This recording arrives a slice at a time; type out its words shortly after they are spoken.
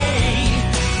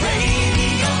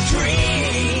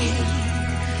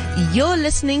You're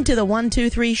listening to the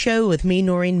 123 show with me,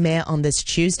 Noreen Mayer, on this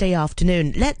Tuesday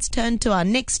afternoon. Let's turn to our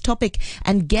next topic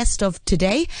and guest of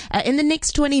today. In the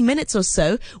next 20 minutes or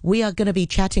so, we are going to be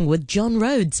chatting with John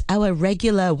Rhodes, our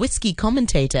regular whiskey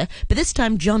commentator. But this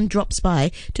time, John drops by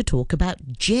to talk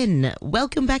about gin.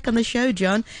 Welcome back on the show,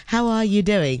 John. How are you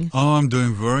doing? Oh, I'm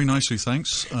doing very nicely,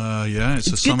 thanks.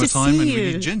 It's the summertime and we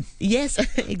need gin. Yes,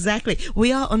 exactly.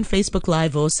 We are on Facebook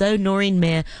Live also, Noreen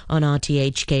Mayer on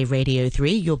RTHK Radio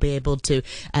 3. You'll be able to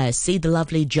see the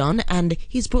lovely John, and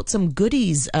he's brought some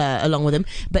goodies along with him.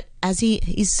 But as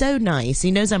he's so nice, he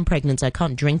knows I'm pregnant, so I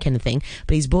can't drink anything.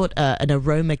 But he's brought an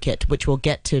aroma kit, which we'll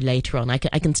get to later on. I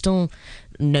can still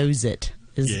nose it.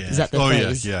 Is that the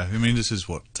phrase? Yeah. I mean, this is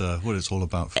what it's all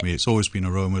about for me. It's always been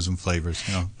aromas and flavors.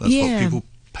 You know, that's what people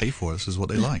pay for. This is what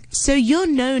they like. So you're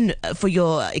known for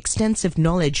your extensive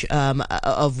knowledge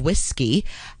of whiskey.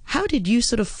 How did you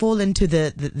sort of fall into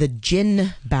the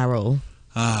gin barrel?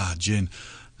 Gin.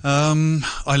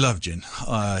 I love gin.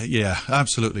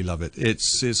 Absolutely love it.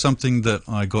 It's something that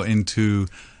I got into.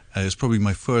 It's probably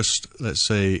my first, let's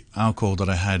say, alcohol that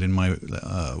I had in my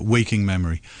waking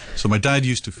memory. So my dad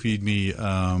used to feed me.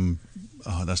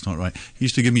 That's not right. He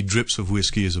used to give me drips of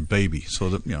whiskey as a baby, so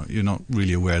that you're not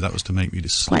really aware that was to make me to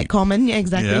sleep. Quite common, yeah,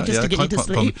 exactly, just to get you to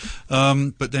sleep.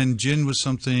 But then gin was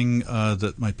something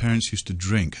that my parents used to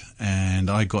drink, and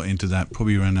I got into that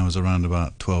probably when I was around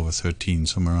about 12 or 13,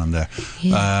 somewhere around there.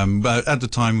 Yeah. But at the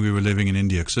time we were living in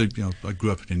India, because I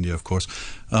grew up in India, of course,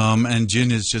 and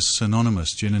gin is just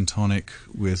synonymous, gin and tonic,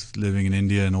 with living in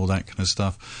India and all that kind of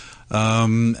stuff.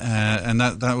 And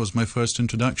that was my first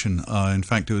introduction. In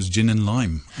fact, it was gin and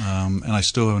lime, and I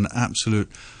still have an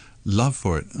absolute love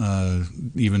for it,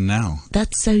 even now.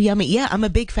 That's so yummy. Yeah, I'm a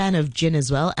big fan of gin as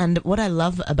well. And what I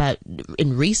love about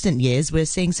in recent years, we're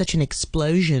seeing such an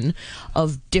explosion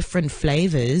of different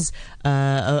flavors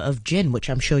of gin, which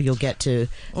I'm sure you'll get to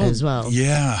as well.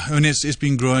 Yeah, I mean it's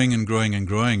been growing and growing and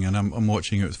growing, and I'm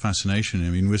watching it with fascination. I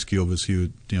mean, whiskey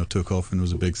obviously took off and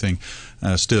was a big thing,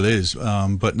 still is.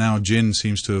 But now gin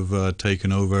seems to have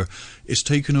taken over. It's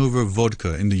taken over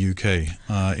vodka in the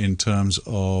UK in terms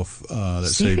of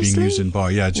let's say being used in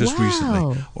bar. Yeah, just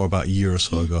recently, or about a year or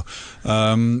so ago.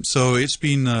 So it's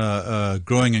been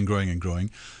growing and growing and growing.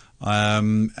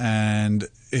 And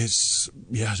it's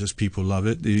just people love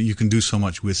it. You can do so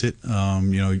much with it.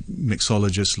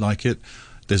 Mixologists like it.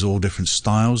 There's all different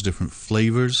styles, different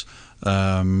flavors,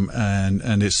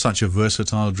 and it's such a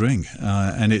versatile drink.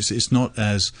 And it's not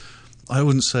as, I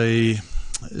wouldn't say,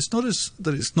 it's not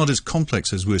as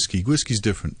complex as whiskey. Whiskey's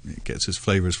different. It gets its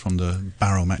flavors from the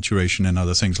barrel maturation and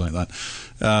other things like that.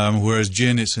 Whereas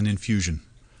gin, it's an infusion.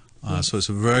 So it's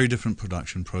a very different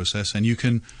production process, and you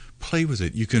can play with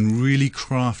it. You can really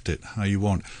craft it how you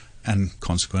want, and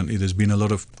consequently, there's been a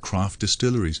lot of craft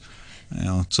distilleries.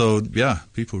 So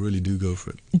people really do go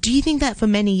for it. Do you think that for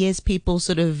many years people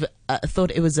sort of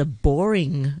thought it was a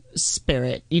boring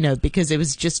spirit, because it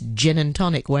was just gin and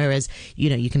tonic, whereas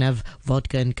you can have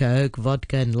vodka and coke,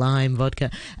 vodka and lime,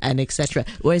 vodka and etc.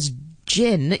 Whereas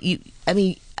gin,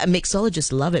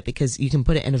 mixologists love it because you can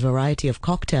put it in a variety of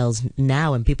cocktails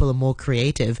now, and people are more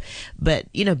creative.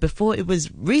 But before it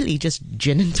was really just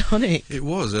gin and tonic. It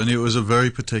was, and it was a very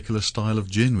particular style of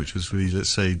gin, which was really, let's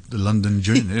say, the London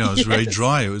gin. It was very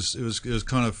dry. It was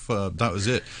kind of that was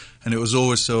it. And it was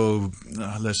always so,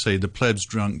 let's say, the plebs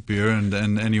drank beer, and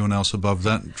anyone else above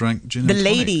that drank gin and tonic. The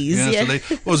ladies, yeah.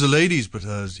 It was the ladies, but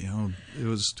it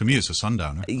was, to me, it's a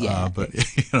sundowner. Yeah. But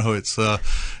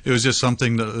it was just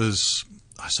something that was,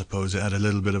 I suppose, it had a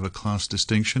little bit of a class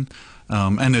distinction,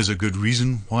 and there's a good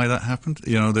reason why that happened.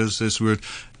 There's this weird,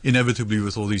 inevitably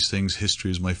with all these things,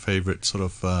 history is my favorite sort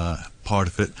of part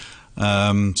of it.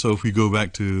 So if we go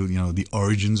back to the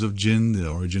origins of gin, the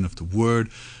origin of the word.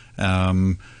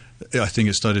 I think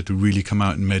it started to really come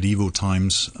out in medieval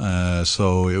times.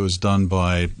 So it was done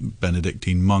by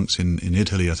Benedictine monks in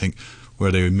Italy, I think,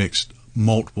 where they mixed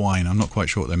malt wine. I'm not quite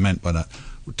sure what they meant by that.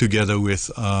 Together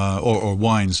with, or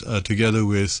wines, together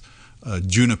with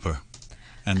juniper.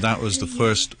 And that was the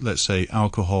first, let's say,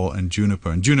 alcohol and juniper.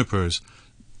 And juniper is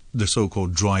the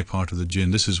so-called dry part of the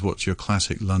gin. This is what's your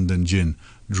classic London gin,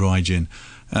 dry gin.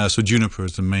 So juniper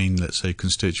is the main, let's say,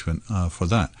 constituent for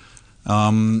that.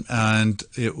 And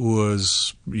it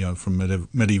was, from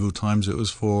medieval times, it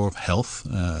was for health,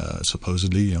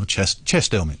 supposedly,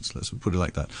 chest ailments, let's put it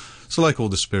like that. So like all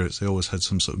the spirits, they always had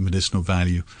some sort of medicinal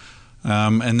value.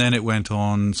 And then it went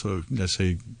on, so let's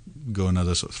say, go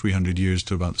another sort of 300 years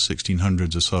to about the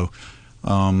 1600s or so.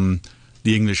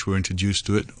 The English were introduced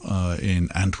to it in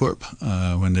Antwerp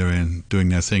when they were doing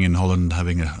their thing in Holland,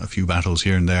 having a few battles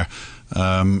here and there.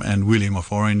 And William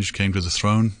of Orange came to the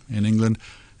throne in England.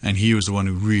 and he was the one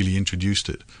who really introduced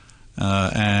it.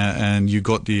 And you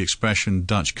got the expression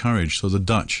Dutch courage. So the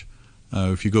Dutch,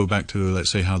 if you go back to, let's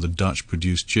say, how the Dutch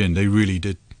produced gin, they really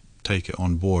did take it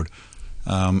on board.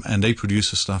 And they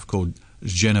produce a stuff called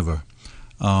Genever.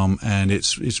 And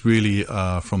it's really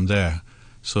from there.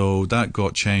 So that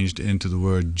got changed into the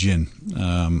word gin.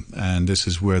 And this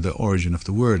is where the origin of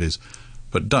the word is.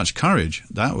 But Dutch courage,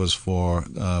 that was for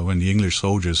when the English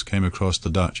soldiers came across the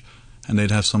Dutch, and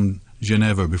they'd have some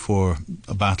Genever before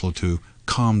a battle to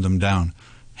calm them down,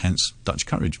 hence Dutch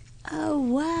courage. Oh,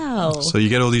 wow. So you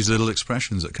get all these little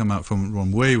expressions that come out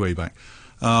from way, way back.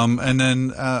 And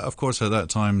then, of course, at that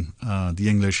time, the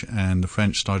English and the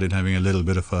French started having a little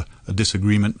bit of a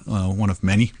disagreement, one of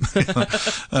many.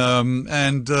 During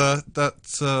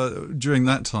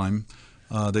that time,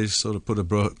 they sort of put a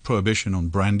prohibition on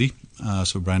brandy.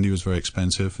 So brandy was very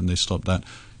expensive, and they stopped that.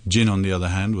 Gin, on the other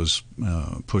hand, was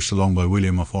pushed along by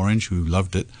William of Orange, who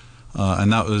loved it.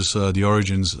 And that was the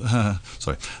origins, the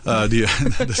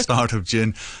start of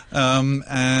gin.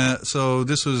 So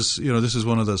this was, this is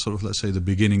one of the sort of, let's say, the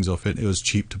beginnings of it. It was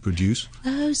cheap to produce.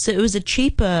 Oh, so it was a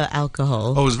cheaper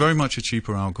alcohol. Oh, it was very much a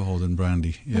cheaper alcohol than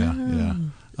brandy. Yeah,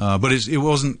 yeah. But it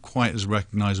wasn't quite as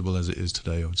recognizable as it is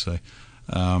today, I would say.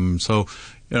 So,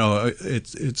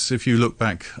 it's if you look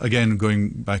back again, going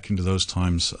back into those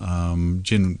times,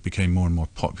 gin became more and more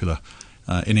popular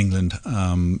in England,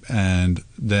 and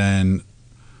then,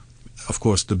 of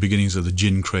course, the beginnings of the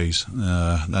gin craze.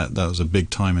 That was a big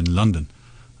time in London,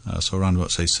 so around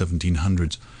about, say,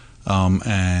 1700s,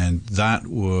 and that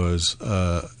was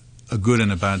a good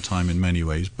and a bad time in many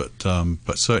ways. But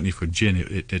certainly for gin,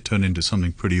 it turned into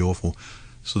something pretty awful.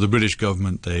 So the British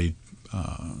government, they've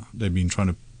been trying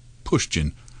to push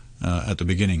gin at the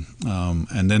beginning,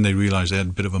 and then they realized they had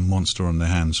a bit of a monster on their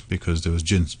hands because there was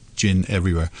gin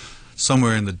everywhere.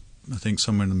 Somewhere in the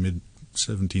mid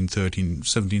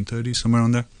 1730s, somewhere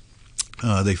on there,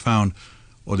 they found,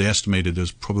 or they estimated,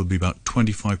 there's probably about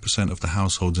 25% of the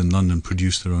households in London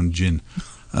produced their own gin,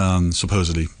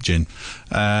 supposedly gin,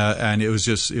 and it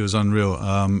was unreal,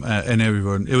 and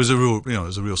everyone, it was a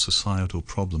real societal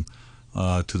problem,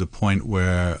 to the point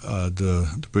where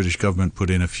the British government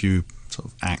put in a few sort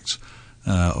of acts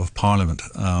of Parliament,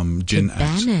 gin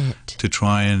acts, to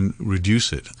try and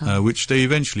reduce it, which they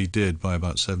eventually did by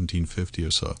about 1750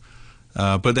 or so.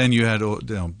 But then you had,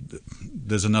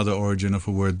 there's another origin of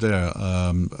a word there,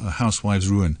 a housewife's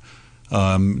ruin.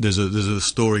 There's a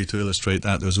story to illustrate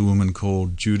that. There's a woman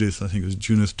called Judith, I think it was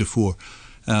Judith Dufour,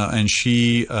 and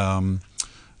she had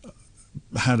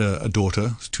a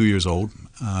daughter, 2 years old,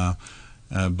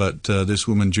 but this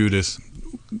woman Judith,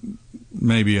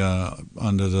 maybe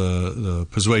under the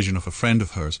persuasion of a friend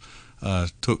of hers,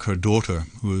 took her daughter,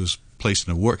 who was placed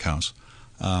in a workhouse.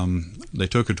 They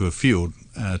took her to a field,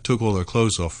 took all her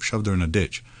clothes off, shoved her in a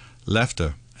ditch, left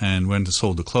her, and went and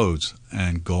sold the clothes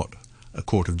and got a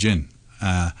quart of gin.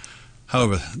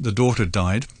 However, the daughter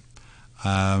died,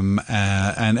 and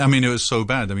I mean, it was so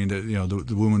bad. I mean,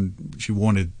 the woman, she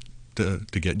wanted to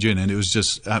get gin, and it was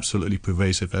just absolutely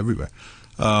pervasive everywhere.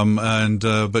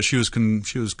 But she was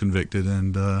convicted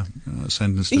and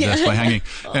sentenced to death by hanging.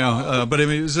 But I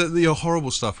mean, it was, horrible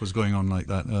stuff was going on like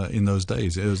that in those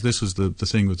days. This was the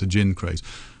thing with the gin craze.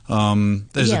 For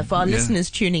our listeners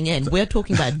tuning in, we're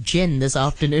talking about gin this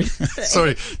afternoon.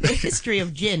 Sorry, the history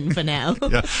of gin for now.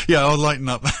 I'll lighten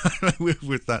up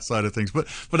with that side of things. But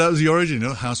that was the origin.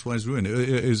 Housewife's ruin.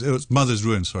 It was mother's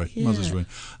ruin. Sorry, mother's ruin.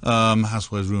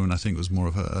 Housewife's ruin, I think, was more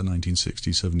of a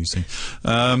 1960s, 70s thing.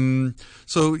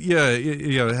 So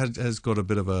it has got a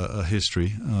bit of a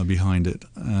history behind it.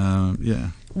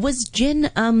 Was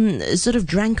gin sort of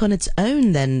drank on its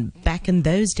own then back in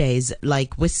those days,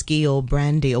 like whiskey or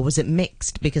brandy, or was it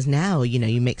mixed? Because now,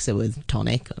 you mix it with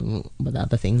tonic, with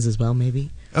other things as well,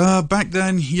 maybe. Back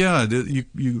then, there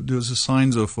was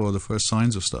the first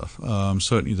signs of stuff.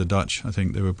 Certainly the Dutch, I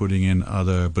think they were putting in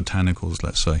other botanicals,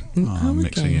 let's say,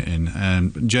 mixing it in.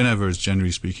 And Genever is,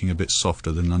 generally speaking, a bit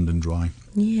softer than London Dry.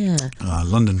 Yeah.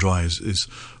 London Dry is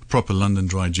proper London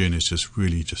Dry gin is just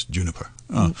really just juniper,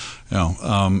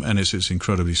 and it's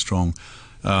incredibly strong.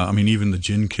 I mean, even the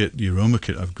gin kit, the aroma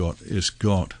kit I've got, it's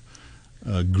got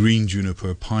green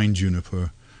juniper, pine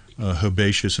juniper,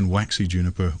 herbaceous and waxy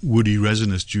juniper, woody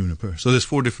resinous juniper. So there's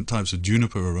 4 different types of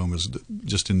juniper aromas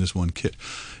just in this one kit,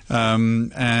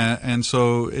 and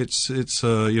so it's that's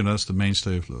the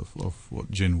mainstay of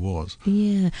what gin was.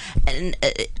 Yeah, and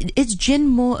is gin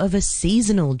more of a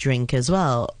seasonal drink as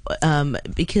well?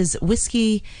 Because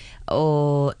whiskey,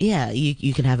 or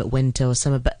you can have it winter or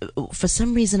summer. But for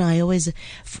some reason, I always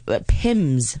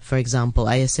Pimm's, for example,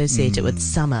 I associate it with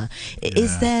summer.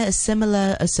 Is there a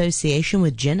similar association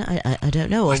with gin? I don't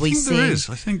know. I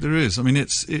think there is. I mean,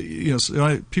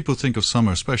 people think of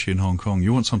summer, especially in Hong Kong.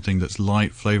 You want something that's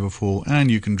light, flavorful,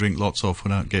 and you can drink lots of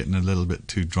without getting a little bit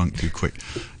too drunk too quick.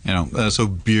 So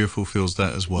beer fulfills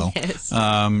that as well. Yes.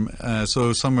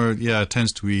 So summer,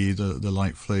 tends to be the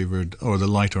light flavored or the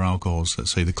lighter alcohols.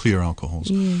 Let's say the clear alcohols.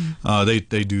 They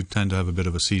do tend to have a bit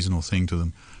of a seasonal thing to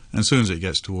them. And as soon as it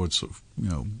gets towards sort of,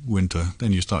 winter,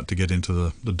 then you start to get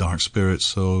into the dark spirits.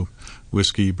 So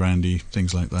whiskey, brandy,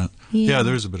 things like that. Yeah,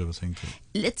 there is a bit of a thing to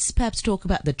it. Let's perhaps talk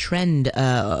about the trend,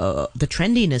 the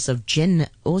trendiness of gin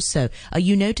also. Are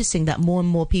you noticing that more and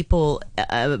more people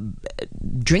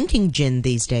drinking gin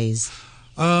these days?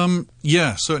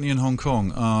 Yeah, certainly in Hong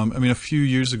Kong. I mean, a few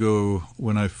years ago,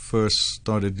 when I first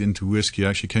started into whiskey,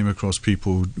 I actually came across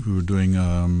people who were doing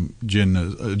a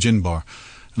gin bar.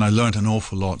 And I learned an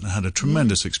awful lot and had a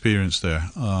tremendous experience there.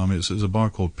 It's a bar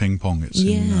called Ping Pong. It's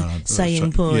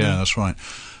Saying Pong. Yeah, that's right.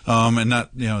 And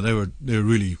that, they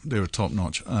were top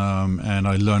notch. And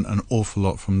I learned an awful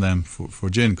lot from them for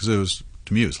gin, because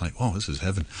to me, it was like, wow, this is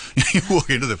heaven. You walk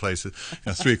into the place at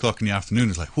 3 o'clock in the afternoon,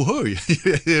 it's like, whoa,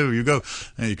 here you go.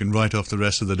 And you can write off the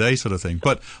rest of the day, sort of thing.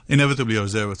 But inevitably, I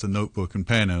was there with a notebook and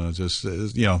pen, and I was just,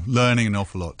 learning an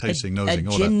awful lot, tasting, nosing,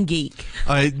 all that. A gin geek.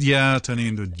 Turning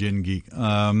into a gin geek.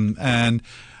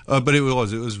 But it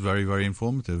was very, very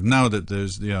informative. Now that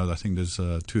there's, I think there's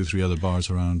 2 or 3 other bars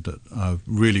around that have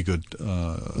really good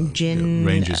gin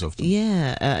ranges of them.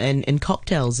 And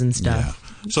cocktails and stuff. Yeah.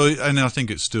 So, and I think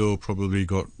it's still probably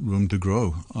got room to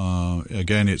grow.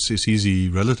 Again, it's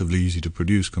relatively easy to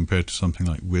produce compared to something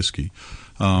like whiskey.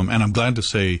 And I'm glad to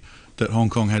say that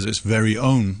Hong Kong has its very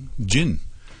own gin.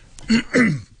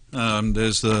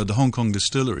 There's the Hong Kong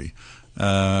distillery.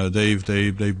 They've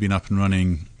been up and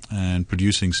running and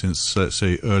producing since, let's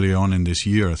say, early on in this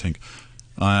year, I think.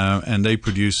 And they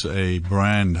produce a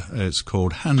brand, it's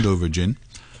called Handover Gin.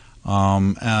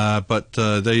 But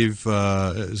they've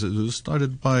it was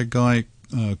started by a guy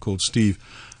called Steve,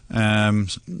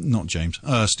 not James,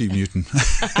 Steve Newton.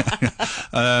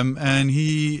 And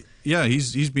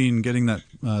he's been getting that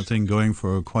thing going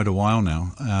for quite a while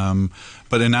now.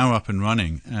 But they're now up and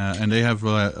running, and they have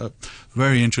a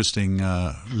very interesting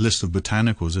list of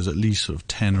botanicals. There's at least sort of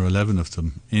 10 or 11 of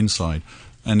them inside,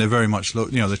 and they're very much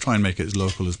they try and make it as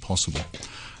local as possible.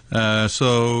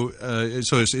 So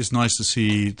it's nice to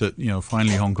see that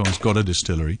finally Hong Kong's got a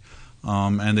distillery,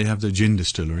 and they have the gin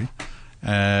distillery.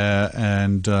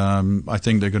 And I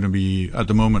think they're going to be, at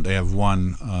the moment they have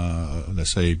one,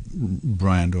 let's say,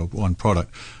 brand or one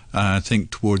product. I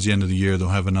think towards the end of the year they'll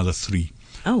have another 3.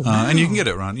 Oh, wow. And you can get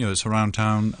it around, it's around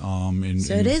town.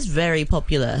 So it is very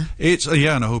popular. It's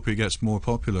and I hope it gets more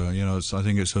popular. I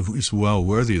think it's well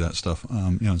worthy, that stuff.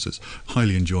 It's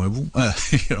highly enjoyable. But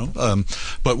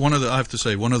I have to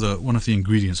say one of the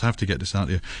ingredients, I have to get this out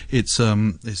here. It's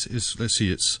let's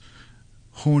see, it's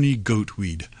horny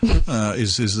goatweed.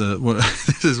 This is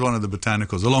one of the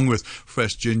botanicals, along with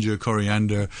fresh ginger,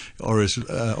 coriander, orris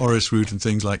root, and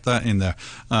things like that in there.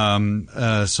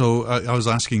 So I was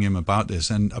asking him about this,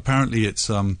 and apparently it's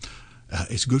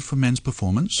good for men's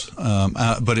performance,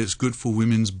 but it's good for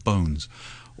women's bones.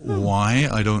 Why?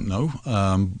 I don't know.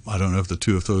 I don't know if the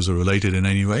two of those are related in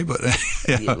any way, but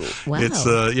Wow. It's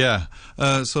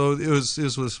so it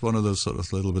was one of those sort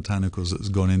of little botanicals that's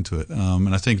gone into it,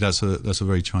 and I think that's a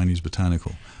very Chinese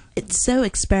botanical. It's so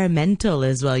experimental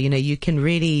as well. You can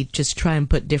really just try and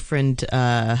put different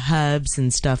herbs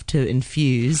and stuff to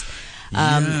infuse.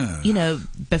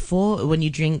 Before, when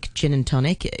you drink gin and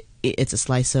tonic, it's a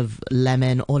slice of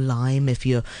lemon or lime if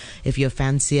you're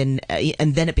fancy, and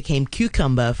then it became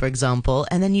cucumber, for example,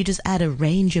 and then you just add a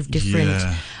range of different.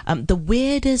 The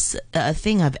weirdest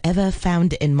thing I've ever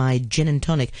found in my gin and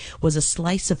tonic was a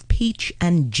slice of peach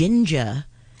and ginger.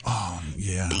 Oh,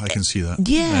 yeah, I can see that.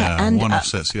 Yeah, and one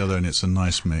offsets the other, and it's a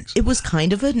nice mix. It was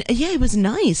kind of it was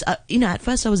nice. At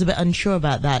first I was a bit unsure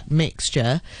about that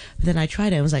mixture, but then I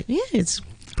tried it. I was like, yeah, it's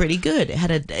pretty good.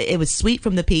 It was sweet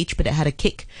from the peach, but it had a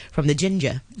kick from the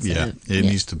ginger. So, it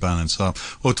needs to balance up.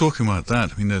 Well, talking about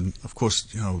that, I mean, then, of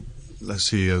course, let's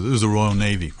see, there was the Royal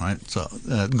Navy, right? So,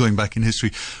 going back in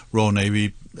history, Royal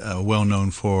Navy, well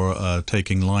known for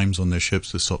taking limes on their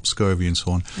ships to stop scurvy and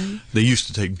so on. They used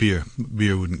to take beer.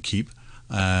 Beer wouldn't keep,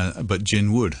 but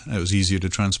gin would. It was easier to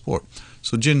transport.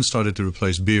 So gin started to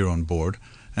replace beer on board.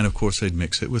 And of course, they'd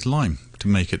mix it with lime to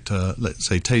make it, let's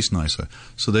say, taste nicer.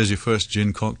 So there's your first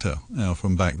gin cocktail,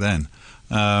 from back then.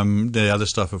 The other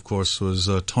stuff, of course, was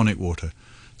tonic water.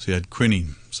 So you had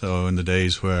quinine. So in the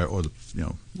days where,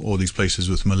 all these places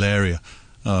with malaria,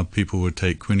 people would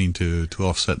take quinine to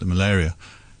offset the malaria,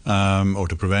 or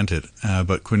to prevent it.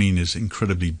 But quinine is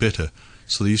incredibly bitter.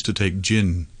 So they used to take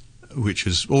gin, which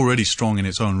is already strong in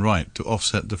its own right, to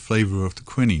offset the flavor of the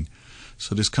quinine.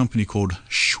 So this company called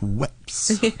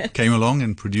Schweppes came along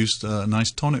and produced a nice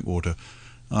tonic water.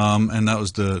 And that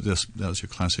was that was your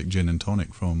classic gin and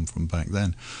tonic from back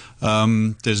then.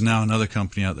 There's now another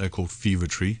company out there called Fever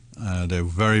Tree. They're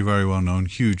very, very well known,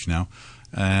 huge now.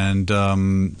 And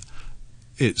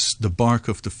it's the bark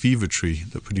of the fever tree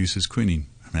that produces quinine,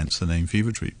 hence the name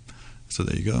Fever Tree. So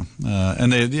there you go.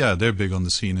 And they're big on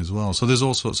the scene as well. So there's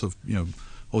all sorts of,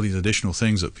 all these additional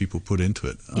things that people put into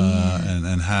it,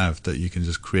 and have, that you can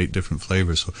just create different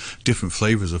flavors. So different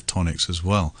flavors of tonics as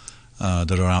well,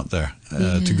 that are out there,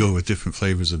 to go with different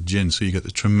flavors of gin. So you get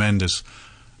the tremendous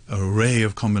array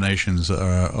of combinations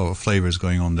of flavors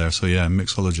going on there. So yeah,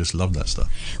 mixologists love that stuff.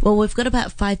 Well, we've got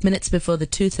about 5 minutes before the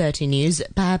 2:30 news.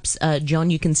 Perhaps, John,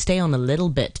 you can stay on a little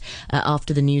bit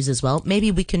after the news as well.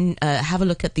 Maybe we can have a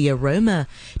look at the aroma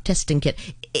testing kit.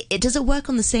 Does it work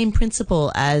on the same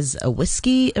principle as a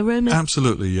whiskey aroma?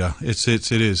 Absolutely, yeah. It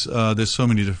is. There's so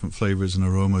many different flavors and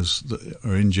aromas that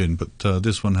are in gin, but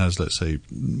this one has, let's say,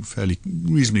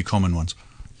 reasonably common ones.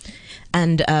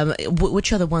 And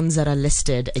which are the ones that are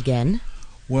listed again?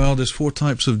 Well, there's 4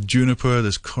 types of juniper.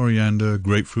 There's coriander,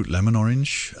 grapefruit, lemon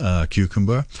orange,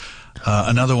 cucumber.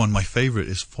 Another one, my favorite,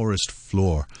 is forest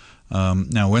floor.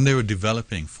 Now, when they were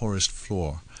developing forest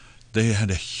floor, they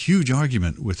had a huge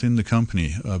argument within the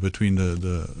company between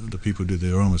the people who did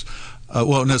the aromas.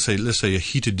 Well, let's say a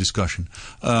heated discussion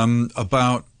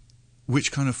about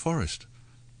which kind of forest: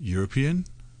 European,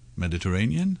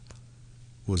 Mediterranean.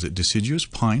 Was it deciduous,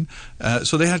 pine?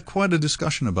 So they had quite a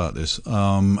discussion about this.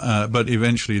 But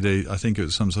eventually, I think it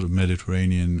was some sort of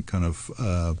Mediterranean kind of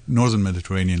northern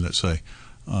Mediterranean, let's say,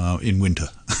 in winter.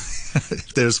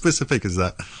 They're as specific as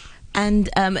that. And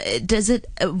does it?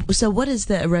 So, what does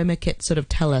the aroma kit sort of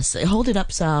tell us? Hold it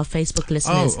up so our Facebook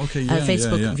listeners,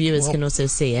 Facebook viewers can also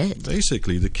see it.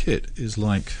 Basically, the kit is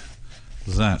like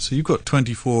that. So you've got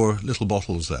 24 little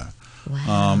bottles there,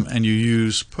 and you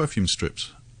use perfume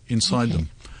strips inside them,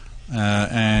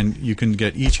 and you can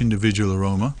get each individual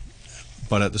aroma.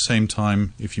 But at the same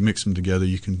time, if you mix them together,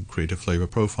 you can create a flavor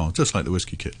profile, just like the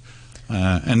whiskey kit.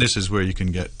 And this is where you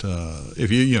can get if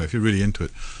you're really into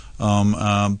it.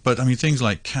 But I mean, things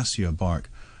like cassia bark,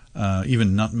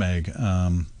 even nutmeg,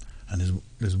 and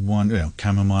there's one,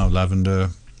 chamomile,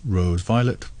 lavender, rose,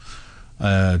 violet,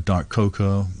 dark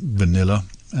cocoa, vanilla,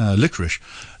 licorice.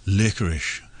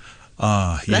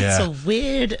 That's a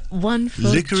weird one for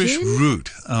licorice gin? root,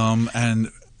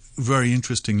 and very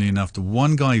interestingly enough, the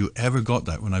one guy who ever got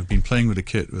that, when I've been playing with the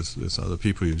kit with other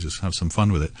people who just have some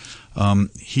fun with it,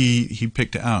 he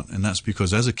picked it out, and that's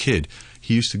because as a kid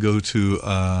he used to go to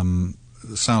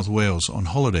South Wales on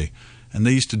holiday, and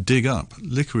they used to dig up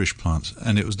licorice plants,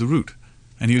 and it was the root.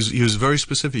 And he was very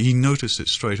specific. He noticed it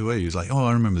straight away. He was like, "Oh,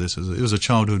 I remember this." It was a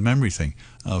childhood memory thing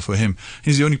for him.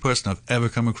 He's the only person I've ever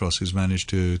come across who's managed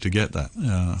to get that.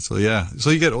 So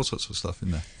you get all sorts of stuff in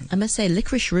there. I must say,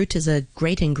 licorice root is a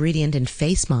great ingredient in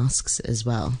face masks as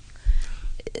well.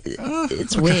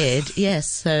 It's weird, yes.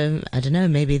 So I don't know.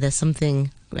 Maybe there's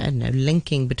something, I don't know,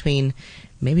 linking between.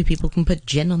 Maybe people can put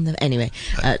gin on them. Anyway,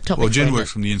 well, gin works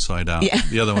from the inside out. Yeah.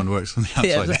 The other one works from the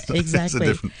outside out. Exactly.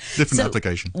 It's a different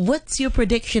application. What's your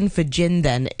prediction for gin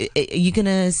then?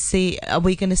 Are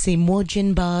we going to see more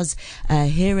gin bars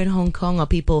here in Hong Kong? Are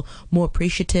people more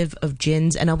appreciative of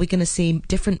gins? And are we going to see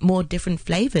more different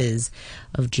flavors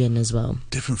of gin as well?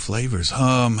 Different flavors?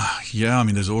 Yeah, I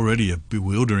mean, there's already a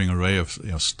bewildering array of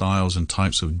styles and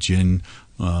types of gin.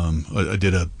 I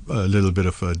did a little bit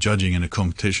of judging in a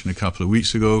competition a couple of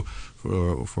weeks ago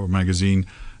for a magazine,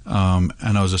 and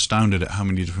I was astounded at how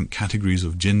many different categories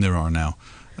of gin there are now.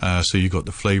 So you've got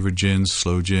the flavored gins,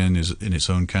 slow gin is in its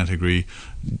own category,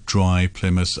 dry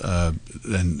Plymouth, and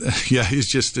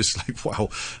it's like, wow,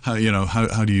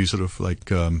 how do you sort of like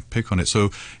pick on it? So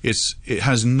it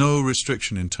has no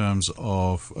restriction in terms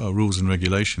of rules and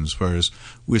regulations, whereas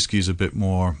whiskey is a bit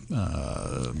more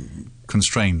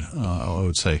constrained, I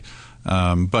would say.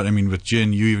 But I mean, with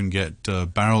gin, you even get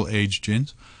barrel-aged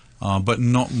gins. But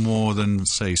not more than,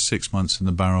 say, 6 months in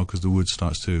the barrel, because the wood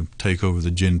starts to take over the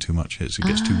gin too much. It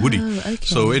gets too woody. Okay.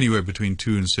 So anywhere between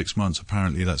 2 and 6 months,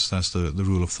 apparently, that's the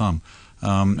rule of thumb.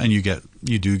 And you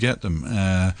do get them.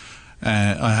 I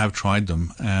have tried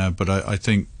them, but I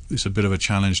think it's a bit of a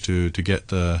challenge to get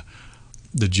the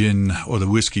the gin or the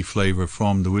whiskey flavour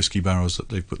from the whiskey barrels that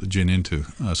they put the gin into.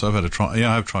 So I've had a try.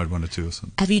 Yeah, I've tried one or two of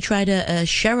them. Have you tried a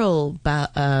Cheryl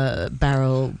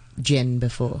barrel gin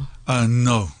before?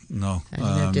 No.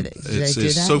 Do they do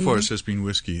that so far, either? it's just been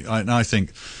whiskey. I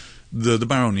think the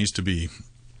barrel needs to be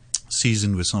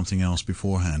seasoned with something else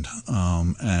beforehand,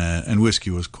 and whiskey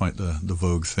was quite the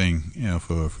vogue thing,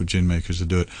 for gin makers to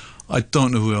do it. I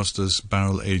don't know who else does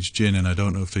barrel aged gin, and I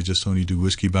don't know if they just only do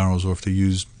whiskey barrels or if they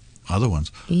use other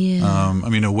ones. Yeah. I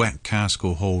mean, a wet cask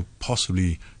will hold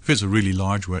possibly, if it's a really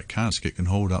large wet cask, it can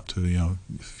hold up to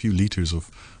a few litres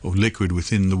of liquid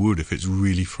within the wood if it's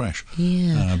really fresh.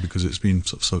 Yeah. Because it's been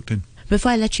sort of soaked in.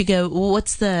 Before I let you go,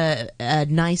 what's the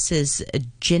nicest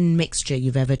gin mixture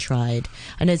you've ever tried?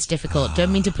 I know it's difficult.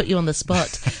 Don't mean to put you on the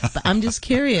spot, but I'm just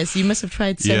curious. You must have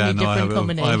tried so many different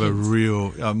combinations. I have a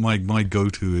real... my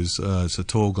go-to is it's a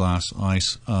tall glass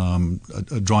ice,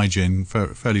 a dry gin,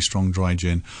 fairly strong dry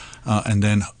gin, and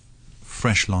then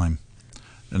fresh lime.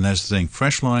 And that's the thing.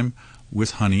 Fresh lime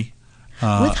with honey.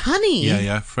 With honey?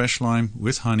 Yeah. Fresh lime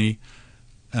with honey.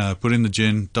 Put in the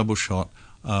gin, double shot.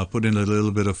 Put in a little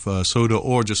bit of soda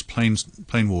or just plain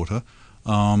water,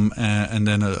 and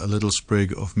then a little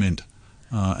sprig of mint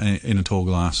in a tall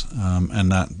glass,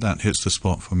 and that hits the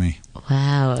spot for me.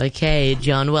 Wow. Okay,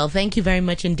 John. Well, thank you very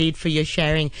much indeed for your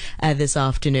sharing this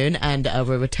afternoon, and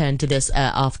we'll return to this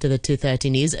after the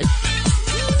 2:30 news.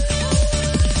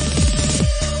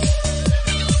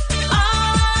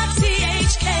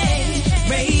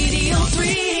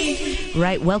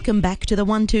 Right, welcome back to the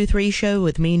 123 show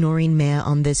with me, Noreen Mayer,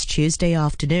 on this Tuesday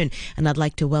afternoon. And I'd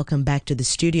like to welcome back to the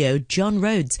studio John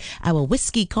Rhodes, our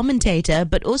whiskey commentator,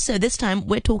 but also this time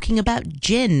we're talking about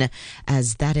gin,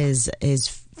 as that is his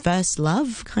first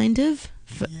love, kind of.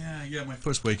 Yeah, my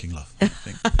first waking love, I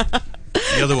think.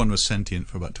 The other one was sentient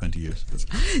for about 20 years.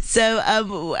 So,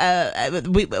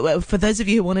 for those of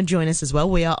you who want to join us as well,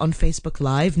 we are on Facebook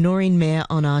Live, Noreen Mayer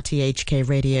on RTHK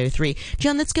Radio 3.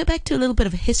 John, let's go back to a little bit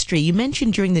of history. You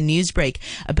mentioned during the news break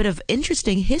a bit of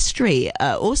interesting history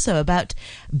also about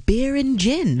beer and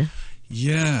gin.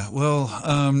 Yeah, well,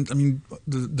 I mean,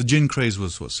 the gin craze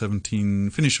was,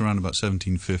 finished around about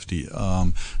 1750.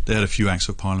 They had a few acts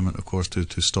of parliament, of course,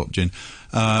 to stop gin.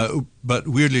 But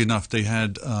weirdly enough, they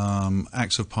had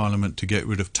acts of parliament to get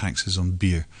rid of taxes on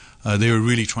beer. They were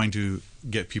really trying to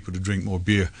get people to drink more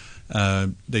beer.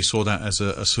 They saw that as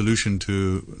a solution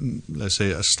to, let's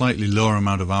say, a slightly lower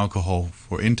amount of alcohol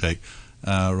for intake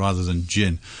rather than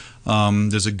gin.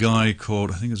 There's a guy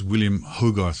called, I think it's William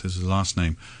Hogarth is his last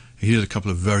name. He did a couple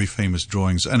of very famous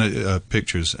drawings and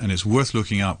pictures, and it's worth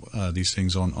looking up these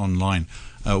things online.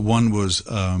 One was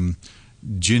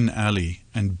Gin Alley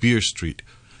and Beer Street.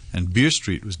 And Beer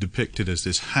Street was depicted as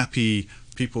this happy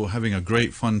people having a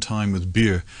great fun time with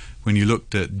beer. When you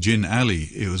looked at Gin Alley,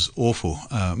 it was awful.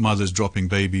 Mothers dropping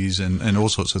babies and all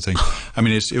sorts of things. I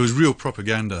mean, it was real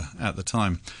propaganda at the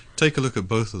time. Take a look at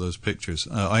both of those pictures.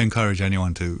 I encourage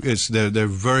anyone to. They're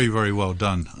very, very well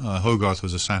done. Hogarth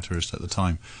was a satirist at the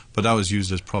time, but that was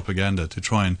used as propaganda to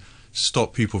try and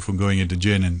stop people from going into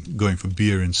gin and going for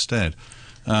beer instead.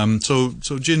 So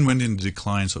gin went into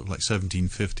decline sort of like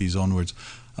 1750s onwards.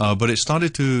 But it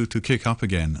started to kick up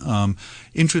again.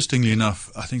 Interestingly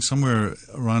enough, I think somewhere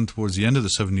around towards the end of the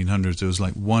 1700s, there was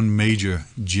like one major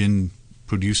gin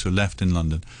producer left in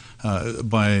London.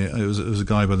 It was a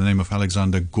guy by the name of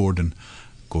Alexander Gordon.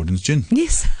 Gordon's Gin.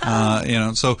 Yes.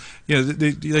 So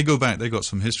they go back. They got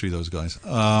some history, those guys.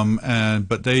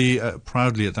 But they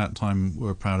proudly at that time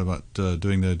were proud about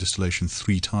doing their distillation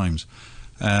 3 times.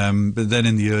 But then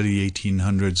in the early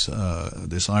 1800s,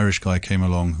 this Irish guy came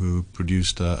along who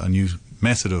produced a new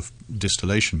method of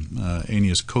distillation,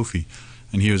 Aeneas Coffey,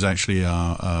 and he was actually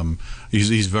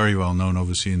he's very well known,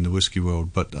 obviously, in the whiskey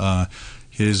world. But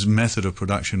his method of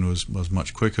production was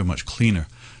much quicker, much cleaner.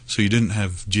 So you didn't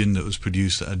have gin that was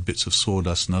produced that had bits of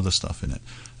sawdust and other stuff in it.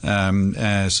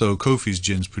 So Coffey's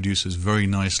gins produces very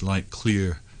nice, light,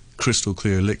 clear, crystal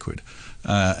clear liquid.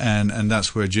 And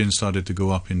that's where gin started to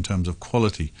go up in terms of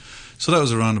quality. So that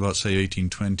was around about, say,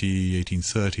 1820,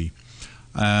 1830.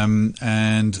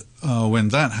 When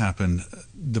that happened,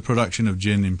 the production of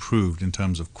gin improved in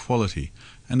terms of quality.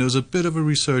 And there was a bit of a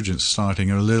resurgence starting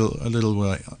a little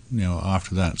way,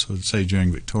 after that, so I'd say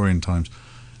during Victorian times.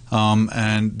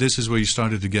 And this is where you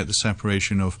started to get the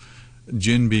separation of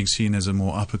gin being seen as a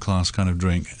more upper class kind of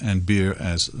drink and beer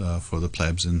as for the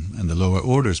plebs and the lower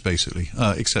orders, basically,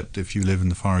 except if you live in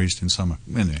the Far East in summer.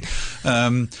 Anyway,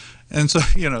 And so,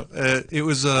 it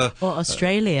was... or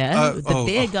Australia, the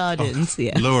beer gardens.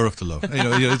 Yeah. Lower of the low.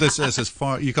 That's as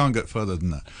far... You can't get further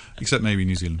than that, except maybe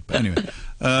New Zealand. But anyway.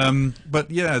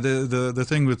 But yeah, the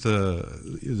thing with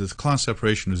the class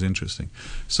separation was interesting.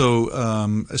 So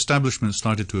establishments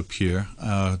started to appear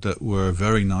that were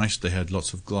very nice. They had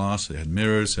lots of glass, they had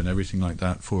mirrors and everything like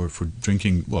that for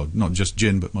drinking, well, not just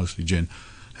gin, but mostly gin.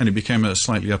 And it became a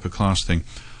slightly upper class thing.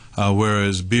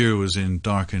 Whereas beer was in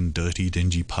dark and dirty,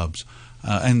 dingy pubs.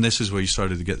 And this is where you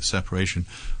started to get the separation.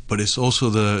 But it's also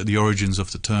the origins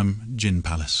of the term gin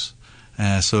palace.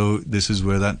 So this is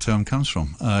where that term comes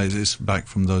from. It's back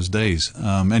from those days.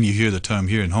 And you hear the term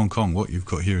here in Hong Kong. What you've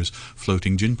got here is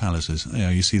floating gin palaces.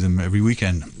 You see them every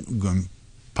weekend going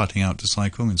putting out to Sai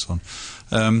Kung and so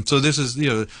on. So this is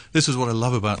what I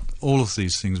love about all of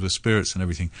these things with spirits and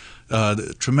everything.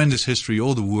 The tremendous history,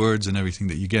 all the words and everything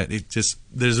that you get.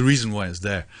 There's a reason why it's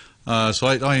there. So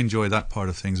I enjoy that part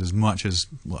of things as much as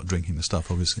drinking the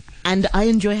stuff, obviously. And I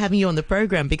enjoy having you on the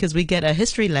program because we get a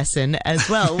history lesson as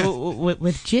well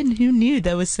with gin. Who knew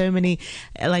there were so many,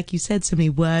 like you said, so many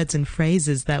words and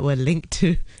phrases that were linked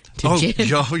to gin.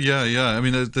 Yeah. I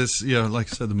mean, there's like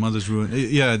I said, the mother's ruin.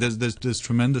 Yeah, there's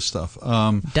tremendous stuff.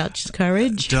 Dutch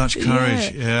courage.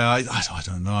 Yeah. I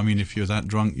don't know. I mean, if you're that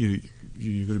drunk,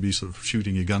 you're going to be sort of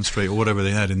shooting your gun straight or whatever they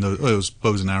had in those. It was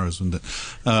bows and arrows, and they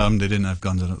didn't have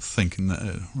guns. I don't think in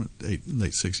the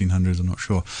late 1600s. I'm not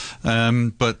sure.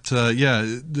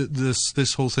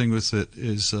 This whole thing with it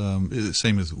is the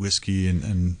same with whiskey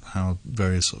and how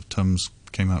various sort of terms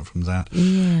came out from that.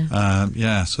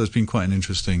 So it's been quite an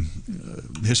interesting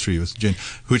history with gin,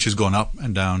 which has gone up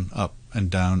and down,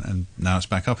 and now it's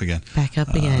back up again.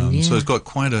 So it's got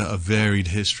quite a varied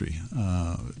history,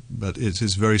 but it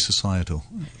is very societal.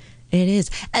 It is.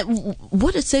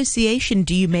 What association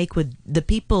do you make with the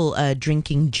people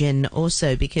drinking gin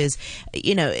also? Because,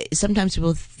 sometimes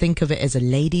people think of it as a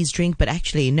lady's drink, but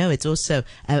actually, no, it's also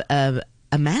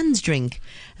a man's drink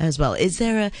as well. Is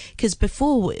there because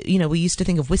before, we used to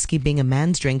think of whiskey being a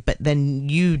man's drink, but then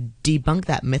you debunked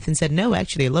that myth and said, no,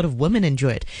 actually, a lot of women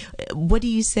enjoy it. What do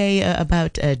you say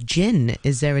about gin?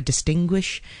 Is there a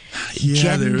distinguish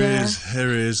gender?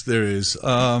 There is.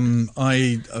 I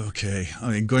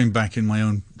mean, going back in my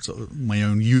own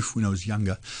youth when I was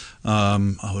younger,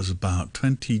 I was about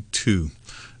 22.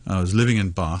 I was living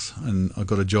in Bath, and I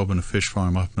got a job on a fish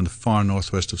farm up in the far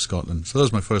northwest of Scotland. So that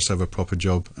was my first ever proper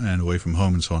job, and away from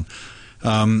home and so on.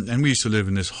 And we used to live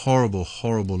in this horrible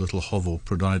little hovel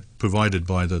provided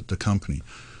by the company.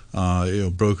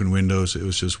 Broken windows. It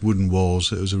was just wooden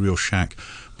walls. It was a real shack.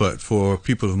 But for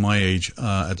people of my age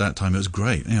at that time, it was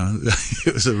great.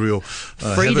 It was a real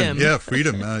freedom. Heaven. Yeah,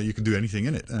 freedom. You could do anything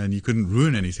in it, and you couldn't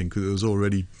ruin anything because it was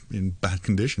already in bad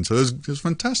condition. So it was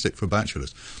fantastic for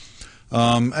bachelors.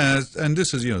 And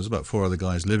this is, there's about 4 other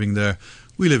guys living there.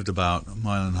 We lived about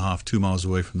 1.5 miles, 2 miles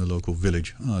away from the local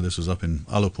village. This was up in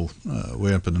Alupul,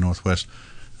 way up in the northwest.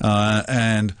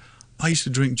 And I used to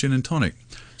drink gin and tonic.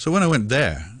 So when I went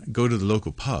there, go to the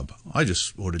local pub, I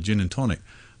just ordered gin and tonic.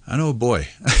 And oh boy,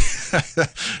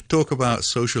 talk about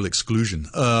social exclusion.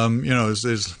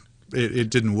 It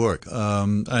didn't work.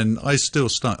 And I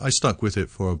stuck with it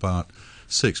for about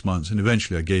 6 months, and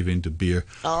eventually I gave in to beer.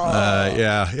 But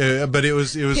it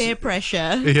was peer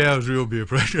pressure. Yeah, it was real beer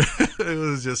pressure. It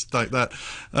was just like that,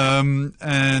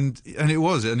 and it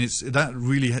was, and it's that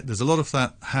really. There's a lot of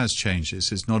that has changed.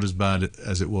 It's not as bad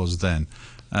as it was then.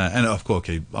 And of course,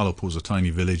 Alupul's a tiny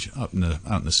village out in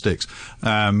the sticks.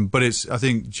 But I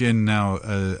think gin now,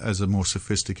 as a more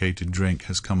sophisticated drink,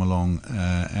 has come along,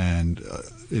 and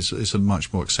it's a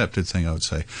much more accepted thing, I would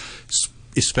say.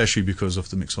 Especially because of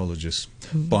the mixologists.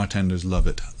 Bartenders love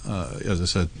it, as I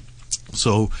said.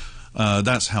 So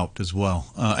that's helped as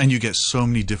well. And you get so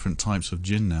many different types of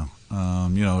gin now.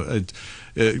 Going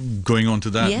on to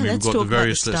that, we've got the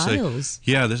various, let's styles.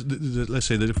 Let's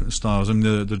say the different styles. I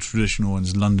mean, the traditional one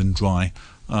is London Dry.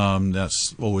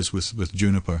 That's always with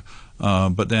juniper.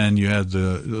 But then you had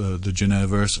the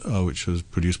Genevers, which was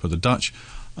produced by the Dutch.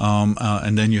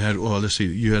 And then you had,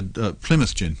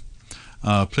 Plymouth gin.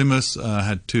 Plymouth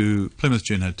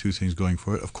gin had 2 things going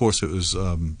for it. Of course, it was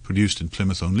produced in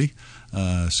Plymouth only,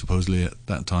 supposedly at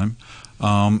that time,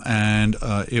 and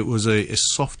it was a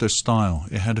softer style.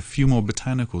 It had a few more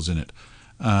botanicals in it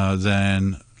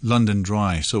than London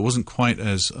Dry, so it wasn't quite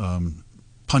as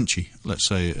punchy, let's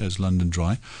say, as London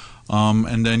Dry.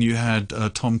 And then you had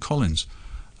Tom Collins.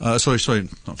 Sorry,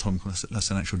 not Tom Collins. That's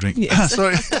an actual drink. Yes.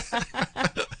 Sorry.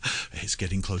 it's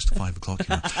getting close to 5 o'clock.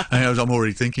 I'm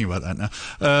already thinking about that now.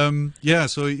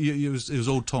 So it was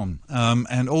Old Tom.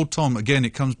 And Old Tom, again,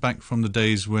 it comes back from the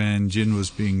days when gin was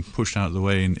being pushed out of the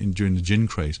way during the gin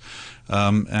craze.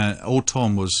 Old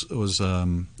Tom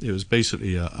was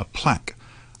basically a plaque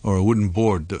or a wooden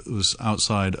board that was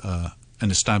outside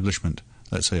an establishment,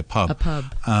 let's say a pub.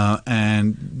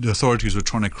 And the authorities were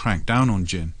trying to crack down on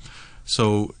gin.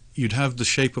 So you'd have the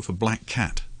shape of a black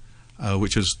cat,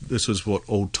 this was what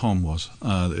Old Tom was.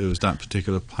 It was that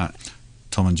particular plaque.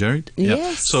 Tom and Jerry? Yes.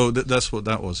 Yeah. So that's what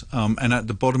that was. And at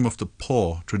the bottom of the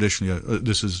paw, traditionally,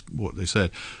 this is what they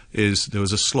said, is there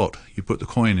was a slot you put the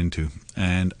coin into,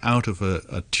 and out of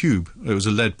a tube, it was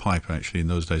a lead pipe actually in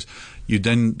those days,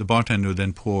 the bartender would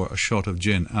then pour a shot of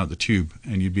gin out the tube,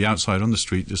 and you'd be outside on the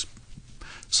street just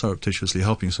surreptitiously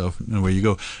helping yourself, and away you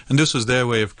go. And this was their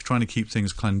way of trying to keep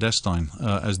things clandestine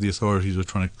as the authorities were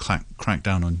trying to crack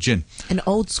down on gin. An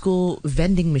old school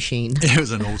vending machine. It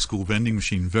was an old school vending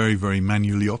machine, very, very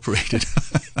manually operated.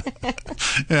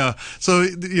 Yeah, so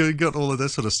you got all of that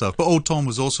sort of stuff. But Old Tom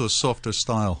was also a softer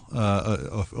style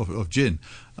of gin.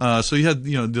 So you had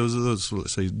those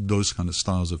let's say those kind of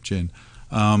styles of gin.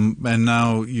 And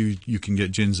now you can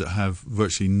get gins that have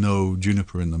virtually no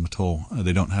juniper in them at all.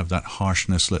 They don't have that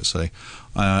harshness, let's say.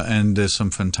 And there's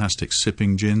some fantastic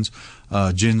sipping gins.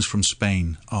 Gins from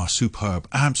Spain are superb,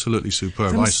 absolutely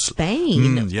superb. From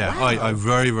Spain? Yeah, wow. I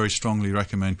very, very strongly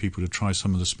recommend people to try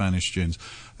some of the Spanish gins.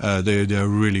 They're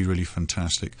really, really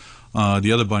fantastic.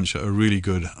 The other bunch that are really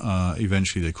good,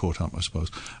 eventually they caught up, I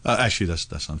suppose. Actually,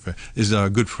 that's unfair. Is our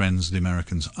good friends, the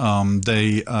Americans.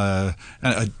 I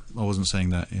wasn't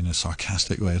saying that in a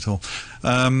sarcastic way at all.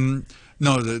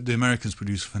 No, the Americans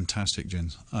produce fantastic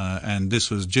gins, and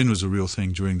gin was a real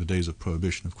thing during the days of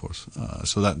Prohibition, of course.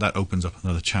 So that opens up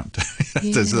another chapter.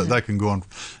 That can go on.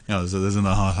 There's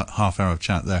another half hour of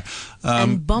chat there.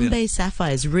 And Bombay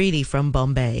Sapphire is really from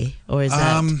Bombay, or is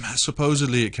that?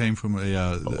 Supposedly it came from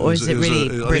or is it really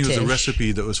British? I think it was a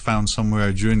recipe that was found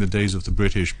somewhere during the days of the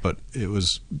British, but it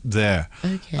was there.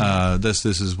 Okay. This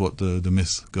is what the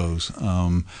myth goes.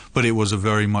 But it was a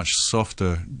very much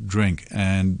softer drink,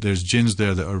 and there's gins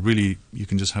there that are really, you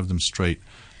can just have them straight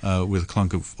with a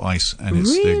clunk of ice, and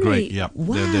they're great. Yeah,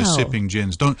 wow. They're sipping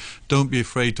gins. Don't be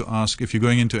afraid to ask if you're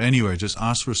going into anywhere. Just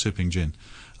ask for a sipping gin,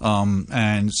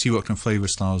 and see what kind of flavor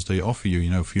styles they offer you.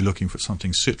 If you're looking for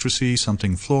something citrusy,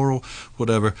 something floral,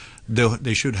 whatever,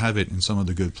 they should have it in some of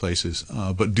the good places.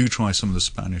 But do try some of the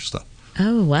Spanish stuff.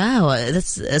 Oh wow,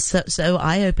 that's so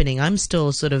eye-opening. I'm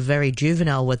still sort of very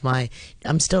juvenile with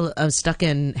I'm stuck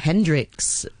in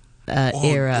Hendrick's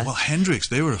era. Well, Hendricks,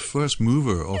 they were a first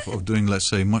mover of doing, let's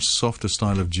say, much softer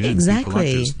style of gin.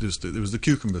 Exactly. It was the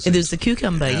cucumber. It was the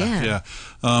cucumber, yeah.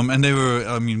 And they were,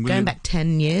 going back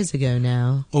 10 years ago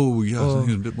now. Oh, yeah, I think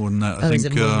it was a bit more than that. I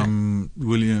think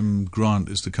William Grant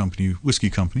is the company, Whisky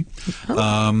company,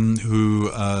 who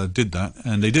did that.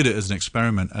 And they did it as an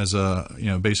experiment,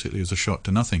 basically as a shot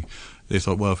to nothing. They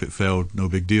thought, well, if it failed, no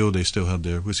big deal. They still had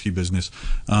their whiskey business.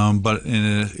 But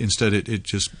instead, it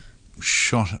just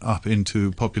shot up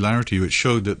into popularity, which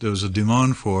showed that there was a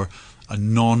demand for a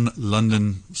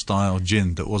non-London style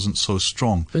gin that wasn't so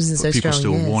strong. People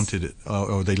still wanted it,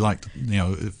 or they liked,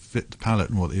 it fit the palate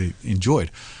and what they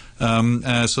enjoyed.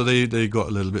 So they got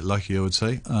a little bit lucky, I would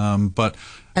say.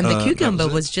 And the cucumber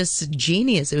was just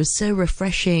genius. It was so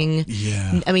refreshing.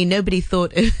 Yeah. I mean, nobody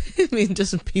thought,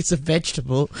 just a piece of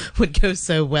vegetable would go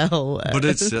so well. But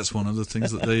that's one of the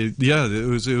things that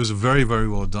it was very, very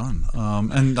well done.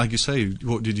 And like you say,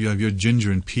 what did you have? Your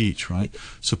ginger and peach, right?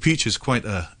 So peach is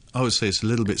I would say it's a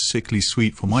little bit sickly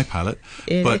sweet for my palate,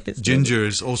 but ginger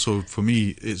is also, for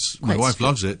me, my wife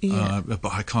loves it,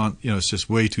 but I can't, it's just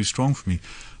way too strong for me.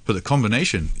 But the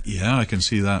combination, I can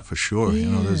see that for sure.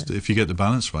 Yeah. If you get the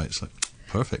balance right, it's like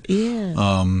perfect.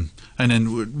 Yeah. And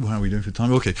then, how are we doing for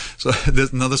time? Okay, so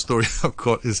there's another story I've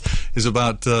got is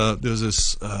about there was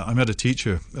this. I met a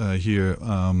teacher here,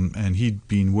 and he'd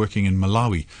been working in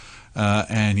Malawi.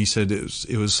 And he said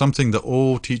it was something that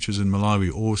all teachers in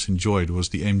Malawi always enjoyed, was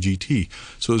the MGT.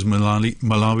 So it was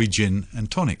Malawi gin and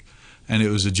tonic, and it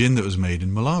was a gin that was made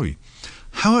in Malawi.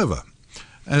 However,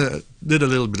 did a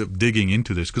little bit of digging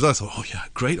into this, because I thought, oh yeah,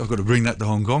 great, I've got to bring that to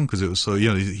Hong Kong, because it was so,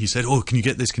 he said, oh, can you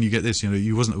get this,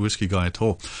 he wasn't a whiskey guy at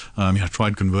all. I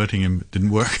tried converting him, it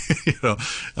didn't work,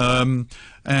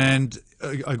 and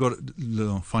I got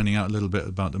finding out a little bit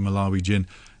about the Malawi gin,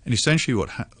 and essentially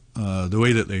the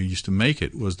way that they used to make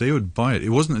it was they would buy it. It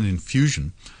wasn't an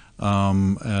infusion.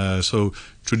 So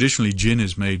traditionally gin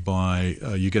is made by,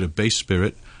 you get a base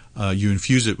spirit, you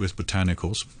infuse it with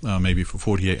botanicals, maybe for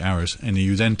 48 hours, and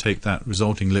you then take that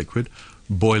resulting liquid,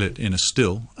 boil it in a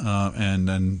still, and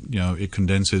then it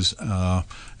condenses,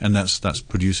 and that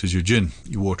produces your gin.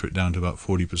 You water it down to about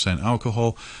 40%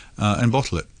 alcohol, and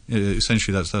bottle it.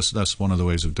 Essentially, that's one of the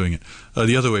ways of doing it.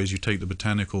 The other way is you take the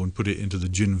botanical and put it into the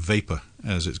gin vapor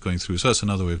as it's going through. So that's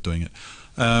another way of doing it.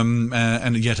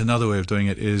 And yet another way of doing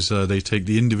it is they take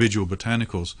the individual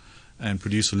botanicals and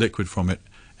produce a liquid from it,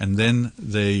 and then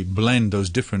they blend those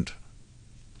different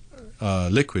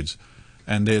liquids,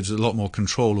 and there's a lot more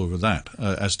control over that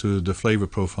as to the flavor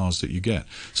profiles that you get.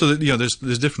 So that,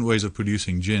 there's different ways of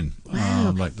producing gin.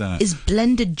 Wow. Like that. Is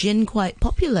blended gin quite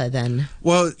popular then?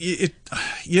 Well,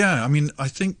 I mean, I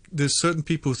think there's certain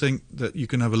people think that you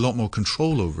can have a lot more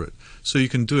control over it, so you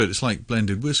can do it. It's like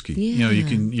blended whiskey. Yeah.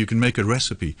 You can make a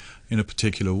recipe in a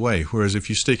particular way. Whereas if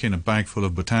you stick in a bag full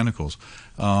of botanicals,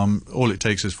 all it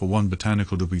takes is for one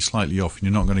botanical to be slightly off, and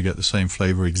you're not going to get the same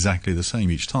flavor exactly the same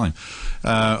each time.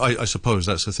 I suppose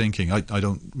that's the thinking. I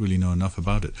don't really know enough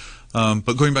about it.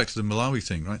 But going back to the Malawi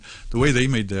thing, right? The way they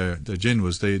made their gin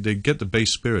was they get the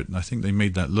base spirit, and I think they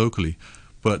made that locally.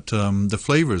 But the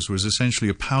flavors was essentially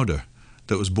a powder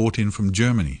that was bought in from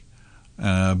Germany.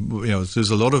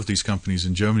 There's a lot of these companies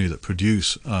in Germany that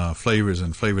produce flavors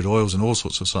and flavored oils and all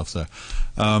sorts of stuff there.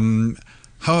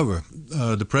 However,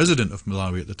 the president of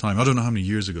Malawi at the time, I don't know how many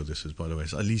years ago this is, by the way,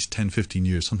 it's at least 10, 15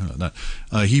 years, something like that,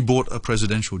 he bought a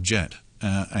presidential jet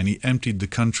and he emptied the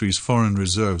country's foreign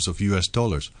reserves of US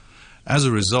dollars. As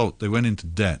a result, they went into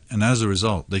debt, and as a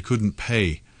result, they couldn't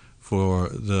pay for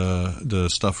the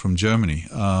stuff from Germany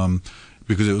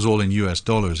because it was all in US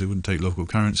dollars. It wouldn't take local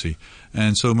currency.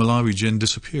 And so Malawi gin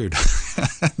disappeared.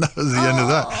 And that was the end of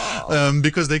that.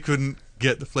 Because they couldn't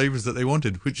get the flavors that they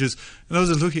wanted, and I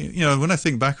was looking, when I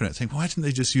think back on it, I think, why didn't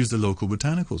they just use the local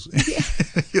botanicals?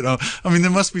 Yeah. I mean,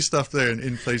 there must be stuff there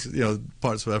in places,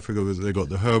 parts of Africa where they got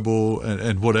the herbal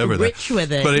and whatever. Rich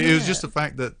with it. But it was just the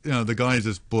fact that, the guy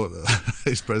just bought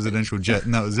his presidential jet,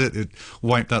 and that was it. It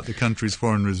wiped out the country's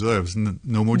foreign reserves, and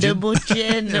no more gin. No more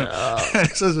gin.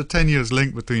 So there's a 10 years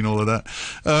link between all of that.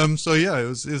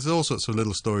 It's all sorts of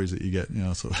little stories that you get,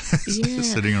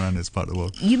 just sitting around this part of the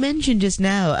world. You mentioned just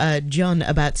now, John,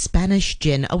 about Spanish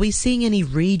gin. Are we seeing any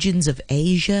regions of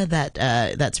Asia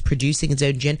that's producing its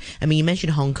own gin? I mean, you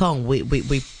mentioned Hong Kong.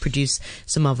 We produce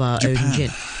some of our own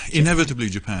gin. Inevitably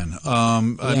Japan.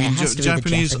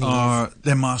 Japanese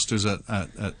they're masters at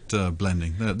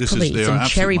blending. This Probably is their some absolute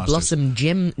cherry masters. blossom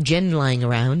gin lying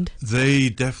around. They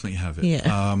definitely have it.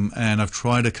 Yeah. And I've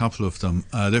tried a couple of them.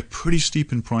 They're pretty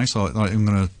steep in price. I'm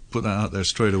going to put that out there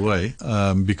straight away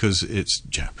because it's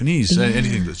Japanese. Yeah.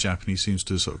 Anything that's Japanese seems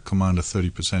to sort of command a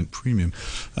 30% premium.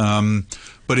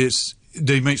 But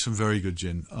they make some very good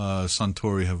gin.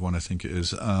 Suntory have one, I think it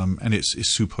is, and it's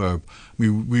superb. We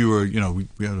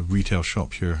had a retail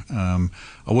shop here.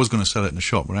 I was going to sell it in the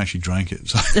shop, but I actually drank it,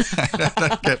 so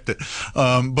I kept it.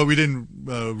 But we didn't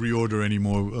reorder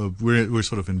anymore. We're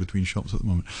sort of in between shops at the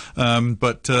moment.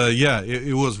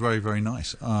 It was very, very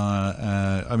nice.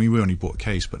 I mean, we only bought a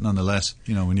case, but nonetheless,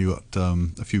 when you got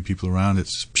a few people around,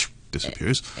 it's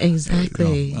disappears.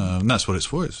 Exactly. And that's what it's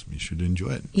for. You should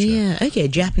enjoy it. Yeah. Okay.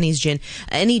 Japanese gin.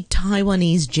 Any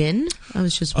Taiwanese gin? I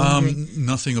was just wondering.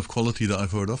 Nothing of quality that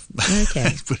I've heard of.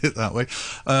 Okay. Put it that way.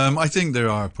 I think there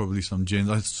are probably some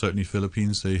gins. Certainly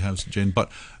Philippines, they have some gin, but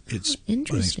it's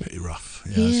pretty rough.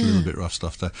 Yeah, it's a little bit rough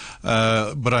stuff there.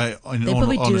 But they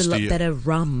probably do a lot better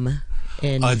rum.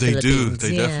 They do.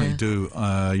 They definitely do.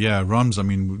 Rums. I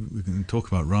mean, we can talk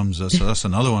about rums. That's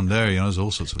another one there. There's all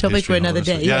sorts of topic for another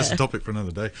day. Yeah, it's a topic for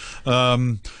another day.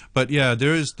 But yeah,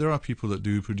 there are people that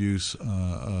do produce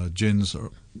gins,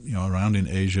 around in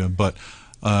Asia. But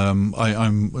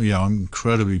I'm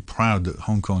incredibly proud that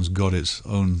Hong Kong's got its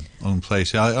own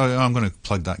place. I'm going to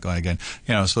plug that guy again.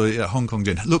 Hong Kong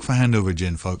gin. Look for Handover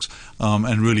Gin, folks,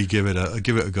 and really give it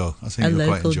a go. I think you'll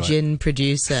quite enjoy it. A local gin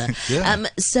producer. Yeah.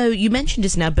 So you mentioned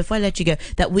just now, before I let you go,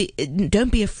 that we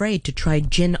don't be afraid to try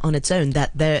gin on its own.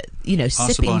 That they're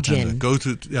sipping gin. Go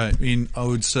to. I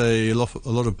would say a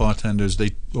lot of bartenders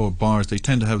or bars they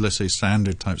tend to have, let's say,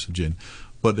 standard types of gin.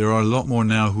 But there are a lot more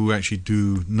now who actually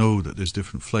do know that there's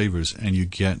different flavors, and you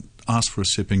ask for a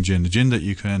sipping gin, the gin that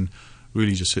you can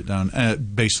really just sit down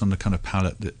based on the kind of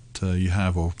palate that you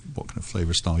have or what kind of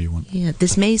flavor style you want. Yeah,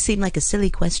 this may seem like a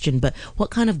silly question, but what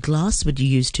kind of glass would you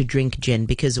use to drink gin?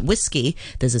 Because whiskey,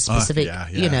 there's a specific,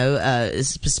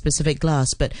 specific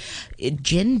glass. But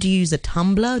gin, do you use a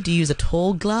tumbler? Do you use a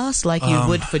tall glass like you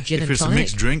would for gin and tonic? If it's a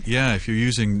mixed drink, if you're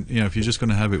using, if you're just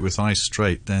going to have it with ice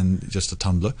straight, then just a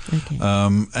tumbler. Okay.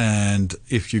 And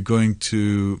if you're going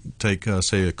to take,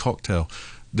 say, a cocktail,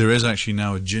 there is actually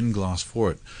now a gin glass for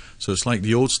it. So it's like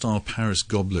the old-style Paris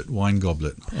goblet, wine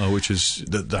goblet, which is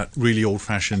that really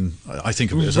old-fashioned, I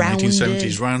think of it as a Rounded.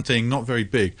 1970s round thing, not very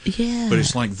big, Yeah. but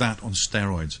it's like that on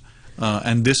steroids.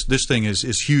 And this thing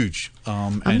is huge.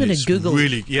 I'm going to Google.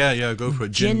 Really, go for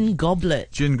it. Gin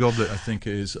goblet. Gin goblet, I think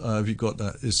it is. Have you got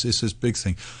that? It's this big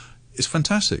thing. It's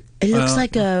fantastic. It looks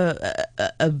like a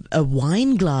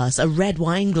wine glass, a red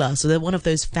wine glass. So they're one of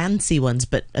those fancy ones,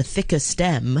 but a thicker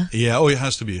stem. Yeah, it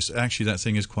has to be. Actually, that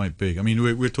thing is quite big. I mean,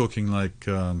 we're talking like,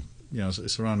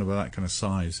 it's around about that kind of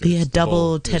size. Yeah, It's the double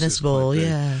bowl. tennis This is quite ball. big.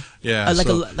 Yeah, Yeah,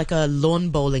 like a lawn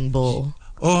bowling ball.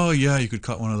 Oh yeah, you could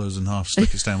cut one of those in half,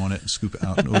 stick a stem on it, and scoop it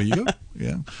out, and away you go.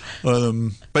 Yeah,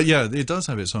 but yeah, it does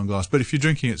have its own glass. But if you're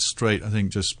drinking it straight, I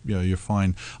think just you're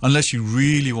fine. Unless you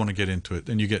really want to get into it,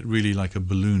 then you get really like a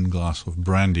balloon glass of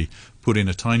brandy, put in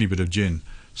a tiny bit of gin,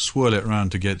 swirl it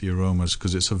around to get the aromas,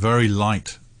 because it's a very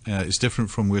light. It's different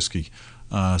from whiskey,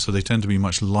 so they tend to be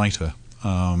much lighter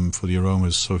for the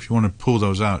aromas. So if you want to pull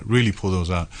those out, really pull those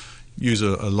out, use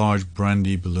a large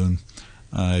brandy balloon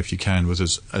if you can, with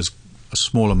as a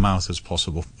smaller mouth as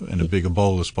possible and a bigger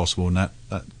bowl as possible, and that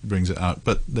brings it out.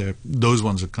 But those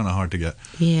ones are kind of hard to get.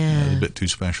 Yeah. A bit too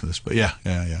specialist. But yeah.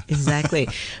 Exactly.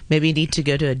 Maybe you need to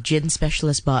go to a gin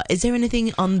specialist bar. Is there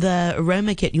anything on the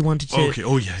aroma kit you wanted to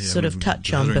sort of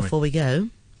touch on before we go?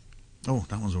 Oh,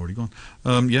 that one's already gone.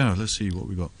 Let's see what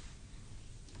we got.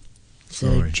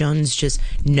 So Sorry. John's just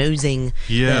nosing.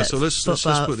 Yeah, so let's put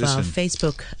for this our in.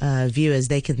 Facebook viewers,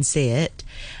 they can see it.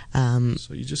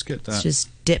 So you just get that. It's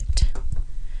just dipped.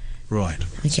 Right.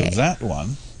 Okay. So that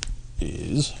one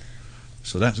is.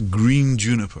 So that's green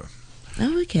juniper.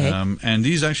 Oh, okay. And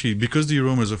these actually, because the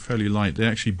aromas are fairly light, they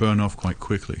actually burn off quite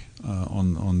quickly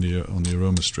on the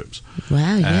aroma strips.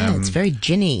 Wow, yeah, it's very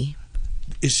ginny.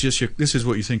 It's just this is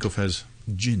what you think of as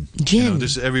gin. Gin.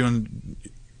 Everyone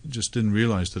just didn't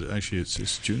realise that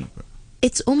it's juniper.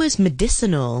 It's almost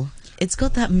medicinal. It's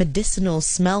got that medicinal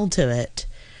smell to it,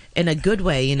 in a good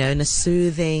way, in a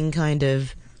soothing kind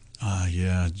of.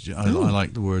 Yeah, I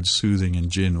like the word soothing and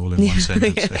gin all in one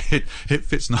sentence. Yeah. It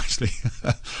fits nicely.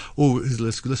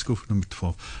 Let's go for number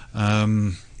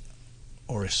 12.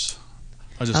 Oris.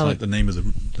 I just like the name of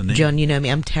the name. John, you know me,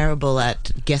 I'm terrible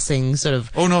at guessing sort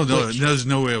of. Oh no, there's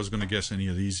no way I was going to guess any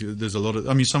of these. There's a lot of.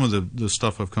 I mean, some of the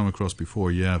stuff I've come across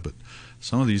before, yeah, but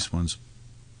some of these ones.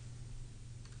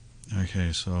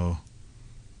 Okay, so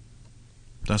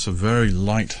that's actually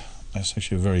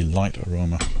a very light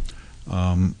aroma.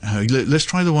 Let's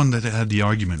try the one that it had the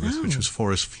argument with, which was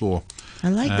Forest Floor. I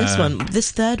like this one.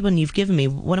 This third one you've given me,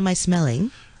 what am I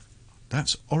smelling?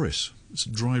 That's Oris. It's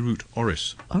dry root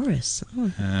Oris. Oris.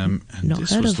 Oh, and not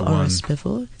this heard was of the Oris one.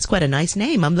 before. It's quite a nice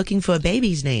name. I'm looking for a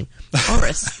baby's name.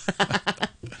 Oris.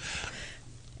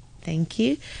 Thank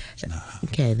you.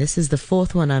 Okay, this is the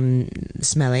fourth one I'm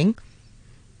smelling.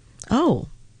 Oh.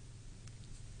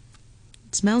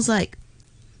 It smells like...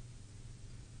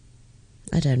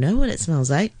 I don't know what it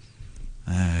smells like.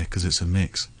 Because it's a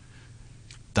mix.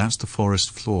 That's the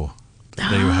Forest Floor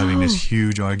that they were having this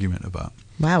huge argument about.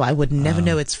 Wow, I would never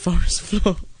know it's Forest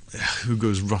Floor. Who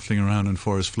goes ruffling around on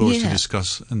forest floors to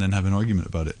discuss and then have an argument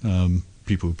about it?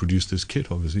 People who produced this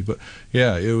kit, obviously. But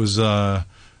yeah, it was... but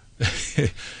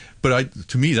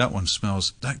to me, that one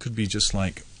smells... That could be just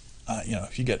like,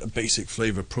 if you get a basic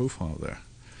flavour profile there.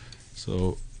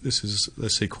 So this is,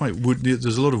 let's say, quite wood.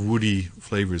 There's a lot of woody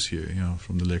flavours here,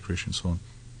 from the licorice and so on.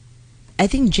 I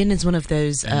think gin is one of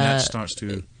those... And that starts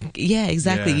to... Yeah,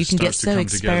 exactly. You can get so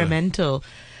experimental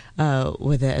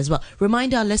with it as well.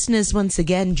 Remind our listeners once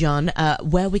again, John,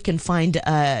 where we can find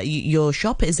your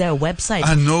shop. Is there a website?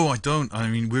 No, I don't. I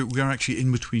mean, we are actually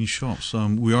in between shops.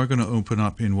 We are going to open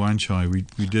up in Wan Chai. We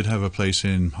did have a place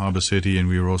in Harbour City, and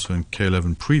we were also in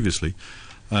K11 previously.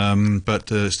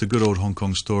 But it's the good old Hong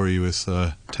Kong story with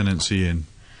tenancy and,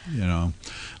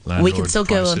 landlord we can still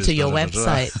prices, go onto your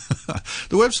website.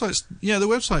 The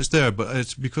website's there, but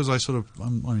it's because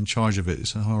I'm in charge of it.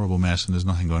 It's a horrible mess, and there's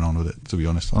nothing going on with it. To be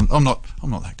honest, I'm not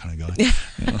that kind of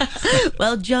guy.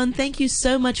 Well, John, thank you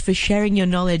so much for sharing your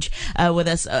knowledge with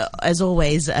us, as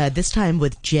always. This time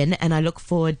with gin, and I look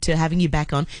forward to having you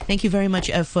back on. Thank you very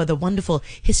much for the wonderful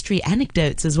history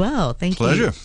anecdotes as well. Thank you. Pleasure.